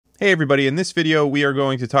Hey everybody, in this video we are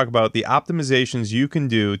going to talk about the optimizations you can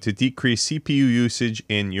do to decrease CPU usage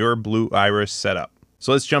in your Blue Iris setup.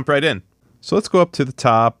 So let's jump right in. So let's go up to the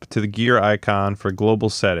top to the gear icon for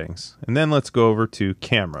global settings, and then let's go over to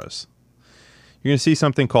cameras. You're going to see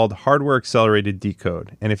something called hardware accelerated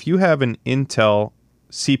decode, and if you have an Intel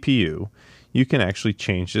CPU, you can actually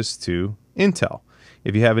change this to Intel.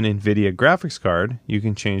 If you have an NVIDIA graphics card, you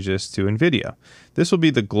can change this to NVIDIA. This will be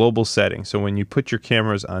the global setting. So when you put your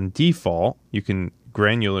cameras on default, you can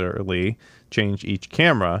granularly change each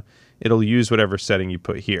camera. It'll use whatever setting you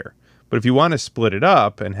put here. But if you want to split it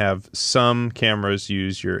up and have some cameras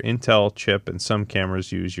use your Intel chip and some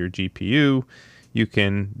cameras use your GPU, you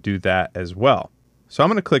can do that as well. So I'm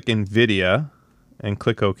going to click NVIDIA and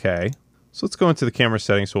click OK. So let's go into the camera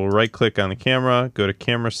settings. So we'll right click on the camera, go to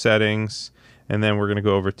camera settings, and then we're going to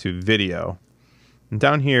go over to video. And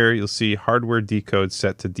down here, you'll see hardware decode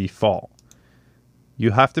set to default.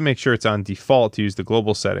 You have to make sure it's on default to use the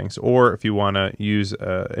global settings, or if you want to use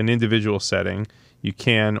an individual setting, you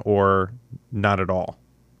can, or not at all.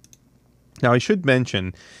 Now, I should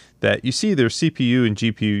mention that you see there's CPU and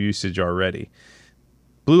GPU usage already.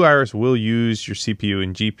 Blue Iris will use your CPU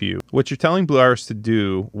and GPU. What you're telling Blue Iris to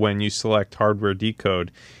do when you select hardware decode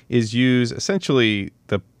is use essentially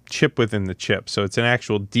the chip within the chip. So it's an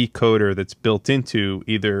actual decoder that's built into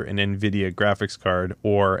either an NVIDIA graphics card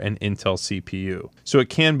or an Intel CPU. So it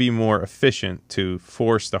can be more efficient to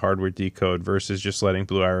force the hardware decode versus just letting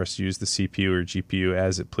Blue Iris use the CPU or GPU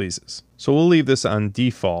as it pleases. So we'll leave this on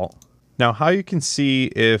default. Now, how you can see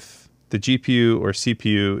if the GPU or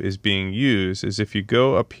CPU is being used is if you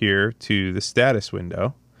go up here to the status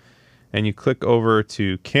window and you click over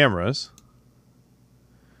to cameras.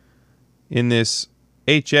 In this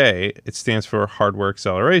HA, it stands for hardware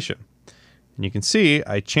acceleration. And you can see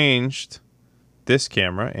I changed this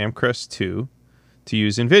camera, Amcrest 2, to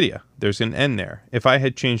use NVIDIA. There's an N there. If I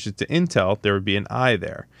had changed it to Intel, there would be an I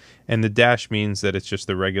there. And the dash means that it's just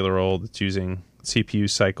the regular old, it's using CPU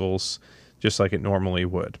cycles just like it normally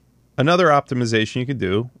would. Another optimization you could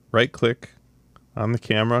do, right click on the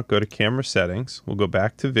camera, go to camera settings, we'll go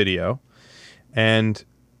back to video, and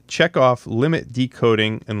check off limit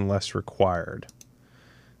decoding unless required.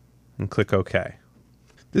 And click OK.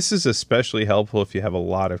 This is especially helpful if you have a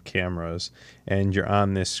lot of cameras and you're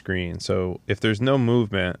on this screen. So if there's no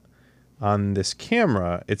movement on this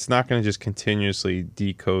camera, it's not going to just continuously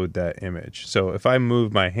decode that image. So if I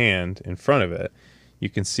move my hand in front of it, you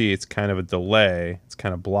can see it's kind of a delay. It's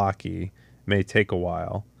kind of blocky. It may take a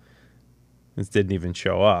while. This didn't even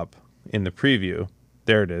show up in the preview.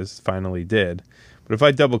 There it is. Finally did. But if I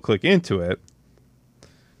double click into it,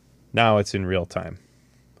 now it's in real time.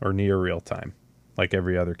 Or near real time, like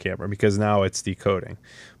every other camera, because now it's decoding.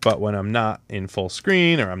 But when I'm not in full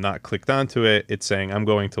screen or I'm not clicked onto it, it's saying I'm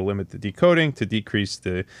going to limit the decoding to decrease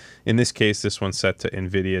the, in this case, this one's set to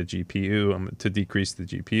NVIDIA GPU, to decrease the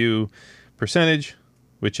GPU percentage,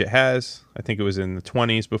 which it has. I think it was in the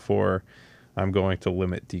 20s before. I'm going to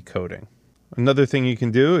limit decoding. Another thing you can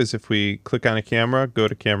do is if we click on a camera, go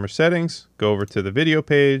to camera settings, go over to the video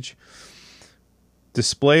page,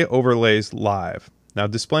 display overlays live. Now,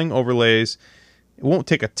 displaying overlays, it won't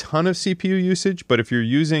take a ton of CPU usage, but if you're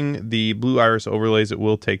using the Blue Iris overlays, it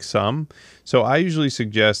will take some. So I usually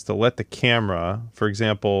suggest to let the camera, for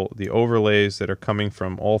example, the overlays that are coming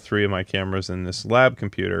from all three of my cameras in this lab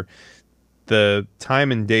computer, the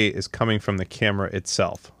time and date is coming from the camera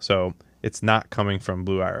itself. So it's not coming from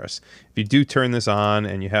Blue Iris. If you do turn this on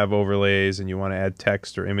and you have overlays and you want to add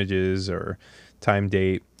text or images or time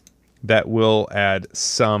date, that will add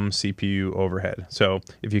some CPU overhead. So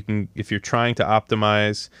if you're trying to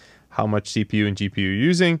optimize how much CPU and GPU you're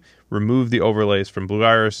using, remove the overlays from Blue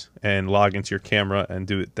Iris and log into your camera and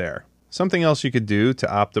do it there. Something else you could do to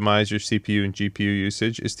optimize your CPU and GPU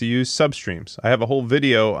usage is to use substreams. I have a whole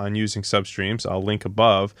video on using substreams. I'll link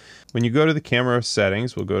above. When you go to the camera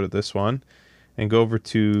settings, we'll go to this one and go over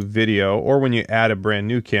to video, or when you add a brand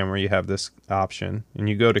new camera, you have this option and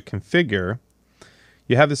you go to configure.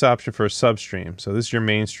 You have this option for a substream. So this is your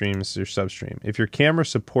mainstream, this is your substream. If your camera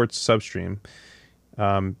supports substream,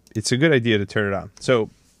 it's a good idea to turn it on. So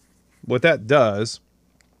what that does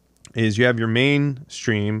is you have your main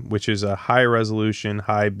stream, which is a high resolution,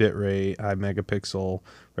 high bitrate, high megapixel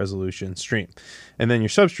resolution stream. And then your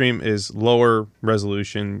substream is lower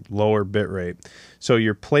resolution, lower bitrate. So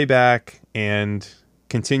your playback and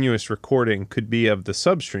continuous recording could be of the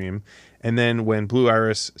substream, and then when Blue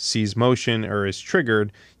Iris sees motion or is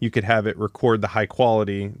triggered, you could have it record the high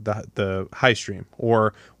quality, the high stream.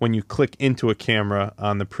 Or when you click into a camera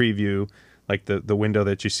on the preview, like the window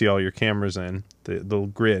that you see all your cameras in, the little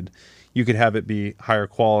grid, you could have it be higher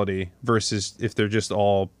quality versus if they're just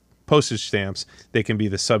all postage stamps, they can be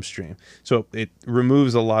the substream. So it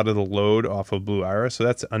removes a lot of the load off of Blue Iris. So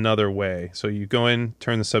that's another way. So you go in,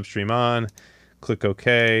 turn the substream on, click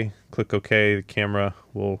OK, the camera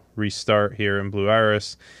will restart here in Blue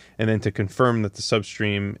Iris. And then to confirm that the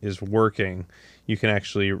substream is working, you can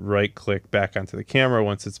actually right click back onto the camera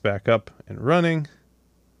once it's back up and running.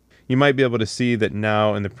 You might be able to see that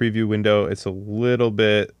now in the preview window, it's a little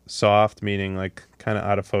bit soft, meaning like kind of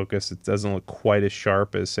out of focus. It doesn't look quite as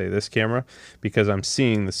sharp as, say, this camera, because I'm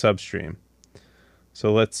seeing the substream.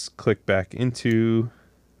 So let's click back into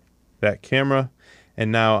that camera. And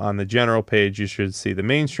now on the general page, you should see the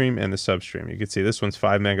mainstream and the substream. You can see this one's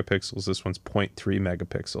 5 megapixels, this one's 0.3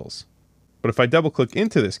 megapixels. But if I double click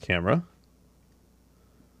into this camera,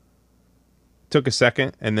 took a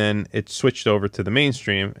second, and then it switched over to the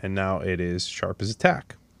mainstream, and now it is sharp as a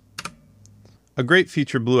tack. A great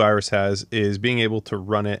feature Blue Iris has is being able to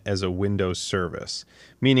run it as a Windows service,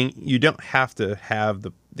 meaning you don't have to have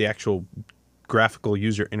the actual graphical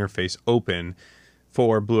user interface open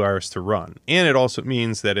for Blue Iris to run. And it also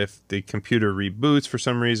means that if the computer reboots for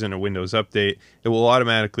some reason, a Windows update, it will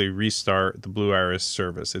automatically restart the Blue Iris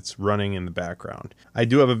service. It's running in the background. I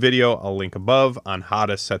do have a video I'll link above on how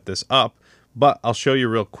to set this up, but I'll show you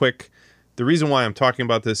real quick. The reason why I'm talking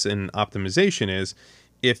about this in optimization is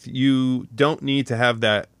if you don't need to have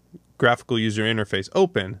that graphical user interface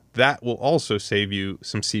open, that will also save you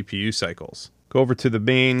some CPU cycles. Go over to the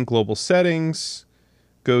main global settings,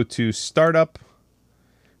 go to startup.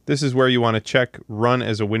 This is where you want to check run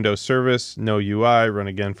as a Windows service, no UI, run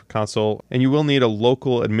again for console. And you will need a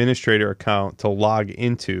local administrator account to log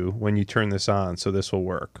into when you turn this on, so this will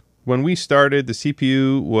work. When we started, the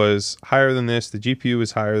CPU was higher than this, the GPU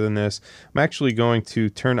was higher than this. I'm actually going to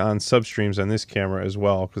turn on substreams on this camera as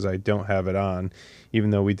well because I don't have it on,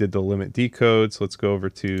 even though we did the limit decode. So let's go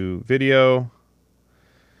over to video,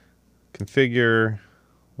 configure,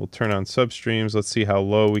 we'll turn on substreams. Let's see how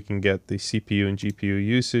low we can get the CPU and GPU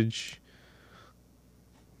usage.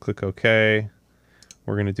 Click OK.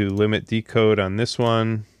 We're going to do limit decode on this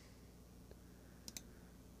one.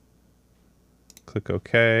 Click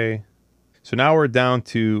OK. So now we're down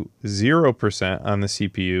to 0% on the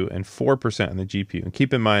CPU and 4% on the GPU. And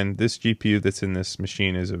keep in mind, this GPU that's in this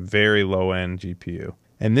machine is a very low-end GPU.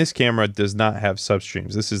 And this camera does not have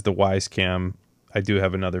substreams. This is the WiseCam. I do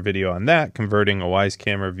have another video on that, converting a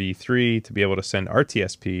WiseCamera V3 to be able to send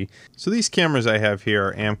RTSP. So these cameras I have here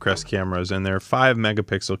are Amcrest cameras, and they're 5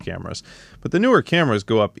 megapixel cameras. But the newer cameras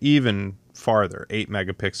go up even farther, 8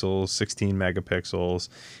 megapixels, 16 megapixels.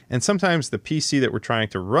 And sometimes the PC that we're trying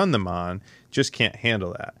to run them on just can't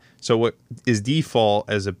handle that. So what is default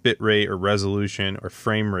as a bitrate or resolution or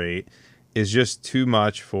frame rate is just too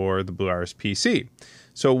much for the Blue Iris PC.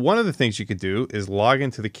 So one of the things you could do is log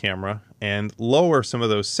into the camera and lower some of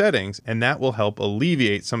those settings, and that will help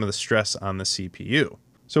alleviate some of the stress on the CPU.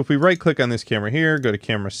 So if we right click on this camera here, go to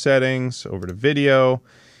camera settings, over to video,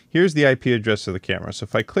 here's the IP address of the camera. So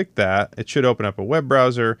if I click that, it should open up a web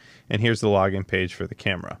browser, and here's the login page for the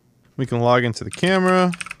camera. We can log into the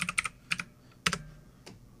camera.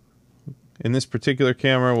 In this particular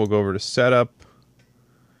camera, we'll go over to setup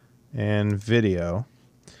and video.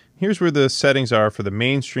 Here's where the settings are for the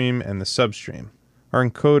mainstream and the substream. Our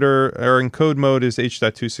encode mode is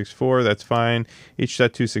H.264, that's fine.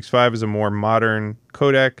 H.265 is a more modern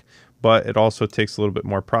codec, but it also takes a little bit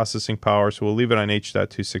more processing power, so we'll leave it on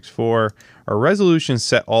H.264. Our resolution is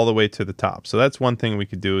set all the way to the top, so that's one thing we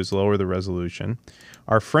could do is lower the resolution.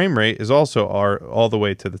 Our frame rate is also all the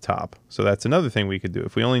way to the top, so that's another thing we could do.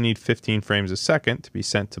 If we only need 15 frames a second to be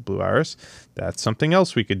sent to Blue Iris, that's something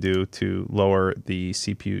else we could do to lower the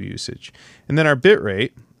CPU usage. And then our bit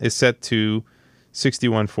rate is set to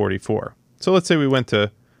 6144. So let's say we went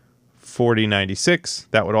to 4096,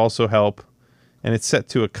 that would also help. And it's set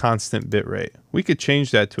to a constant bit rate. We could change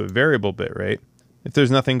that to a variable bit rate. If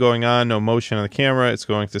there's nothing going on, no motion on the camera, it's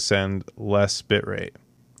going to send less bit rate.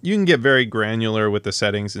 You can get very granular with the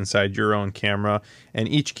settings inside your own camera, and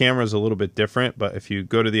each camera is a little bit different, but if you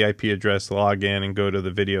go to the IP address, log in, and go to the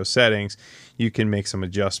video settings, you can make some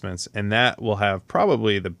adjustments, and that will have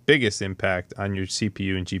probably the biggest impact on your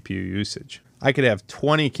CPU and GPU usage. I could have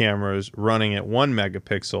 20 cameras running at 1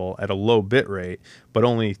 megapixel at a low bit rate, but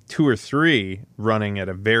only 2 or 3 running at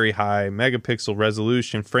a very high megapixel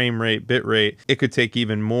resolution, frame rate, bit rate. It could take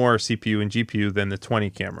even more CPU and GPU than the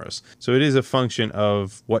 20 cameras. So it is a function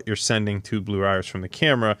of what you're sending to Blue Iris from the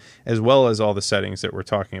camera, as well as all the settings that we're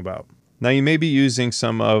talking about. Now you may be using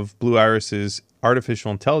some of Blue Iris's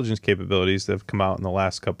artificial intelligence capabilities that have come out in the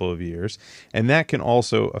last couple of years, and that can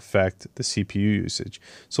also affect the CPU usage.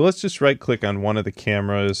 So let's just right click on one of the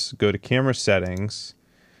cameras, go to camera settings,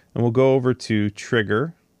 and we'll go over to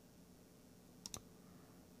trigger,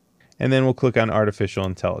 and then we'll click on artificial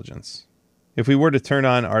intelligence. If we were to turn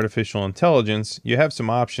on artificial intelligence, you have some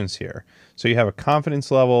options here. So you have a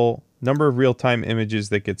confidence level, number of real-time images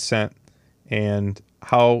that get sent, and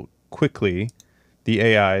how quickly the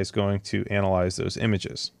AI is going to analyze those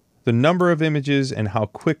images. The number of images and how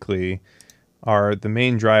quickly are the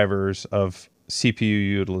main drivers of CPU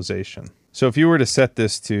utilization. So if you were to set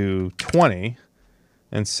this to 20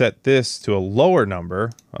 and set this to a lower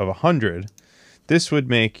number of 100, this would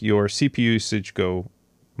make your CPU usage go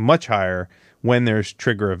much higher when there's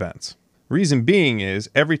trigger events. Reason being is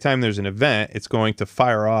every time there's an event, it's going to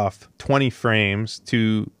fire off 20 frames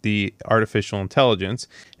to the artificial intelligence,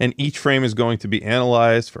 and each frame is going to be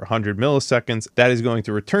analyzed for 100 milliseconds. That is going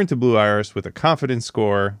to return to Blue Iris with a confidence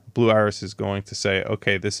score. Blue Iris is going to say,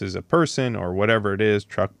 okay, this is a person or whatever it is,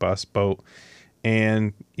 truck, bus, boat,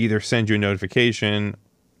 and either send you a notification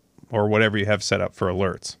or whatever you have set up for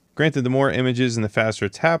alerts. Granted, the more images and the faster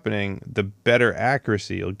it's happening, the better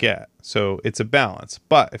accuracy you'll get. So it's a balance.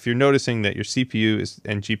 But if you're noticing that your CPU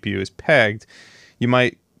and GPU is pegged, you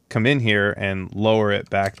might come in here and lower it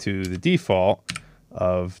back to the default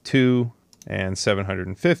of 2 and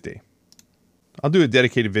 750. I'll do a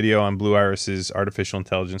dedicated video on Blue Iris's artificial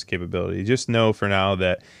intelligence capability. Just know for now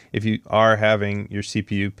that if you are having your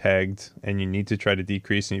CPU pegged and you need to try to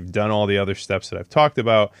decrease and you've done all the other steps that I've talked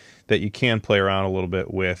about, that you can play around a little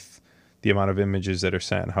bit with the amount of images that are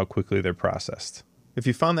sent and how quickly they're processed. If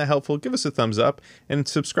you found that helpful, give us a thumbs up and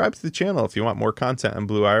subscribe to the channel if you want more content on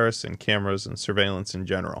Blue Iris and cameras and surveillance in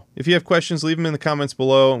general. If you have questions, leave them in the comments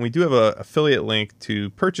below. And we do have an affiliate link to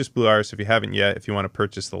purchase Blue Iris if you haven't yet. If you want to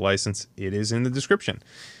purchase the license, it is in the description.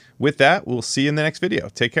 With that, we'll see you in the next video.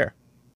 Take care.